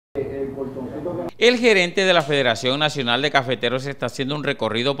El gerente de la Federación Nacional de Cafeteros está haciendo un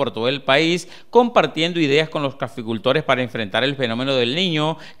recorrido por todo el país, compartiendo ideas con los caficultores para enfrentar el fenómeno del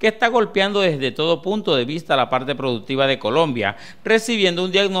Niño, que está golpeando desde todo punto de vista la parte productiva de Colombia, recibiendo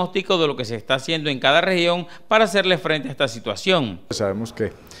un diagnóstico de lo que se está haciendo en cada región para hacerle frente a esta situación. Sabemos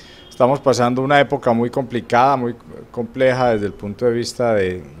que estamos pasando una época muy complicada, muy compleja desde el punto de vista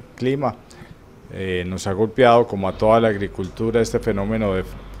del clima. Nos ha golpeado, como a toda la agricultura, este fenómeno de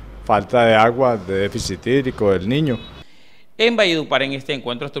falta de agua, de déficit hídrico del Niño. En Valledupar, en este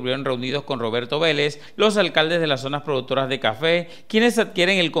encuentro, estuvieron reunidos con Roberto Vélez, los alcaldes de las zonas productoras de café, quienes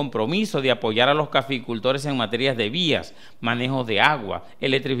adquieren el compromiso de apoyar a los caficultores en materias de vías, manejo de agua,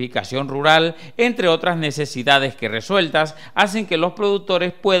 electrificación rural, entre otras necesidades que resueltas hacen que los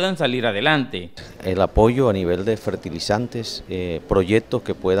productores puedan salir adelante. El apoyo a nivel de fertilizantes, proyectos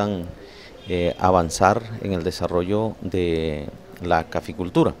que puedan avanzar en el desarrollo de la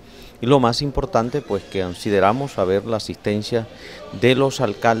caficultura. Y lo más importante, pues que consideramos saber la asistencia de los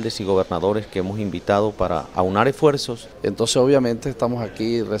alcaldes y gobernadores que hemos invitado para aunar esfuerzos. Entonces obviamente estamos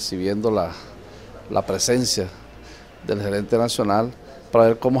aquí recibiendo la presencia del gerente nacional para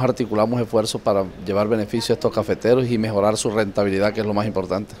ver cómo articulamos esfuerzos para llevar beneficio a estos cafeteros y mejorar su rentabilidad, que es lo más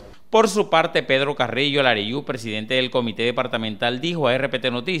importante. Por su parte, Pedro Carrillo Lareyú, presidente del Comité Departamental, dijo a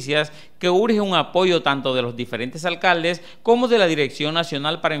RPT Noticias que urge un apoyo tanto de los diferentes alcaldes como de la Dirección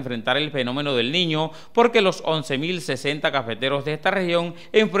Nacional para enfrentar el fenómeno del Niño, porque los 11.060 cafeteros de esta región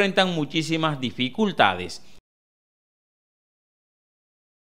enfrentan muchísimas dificultades.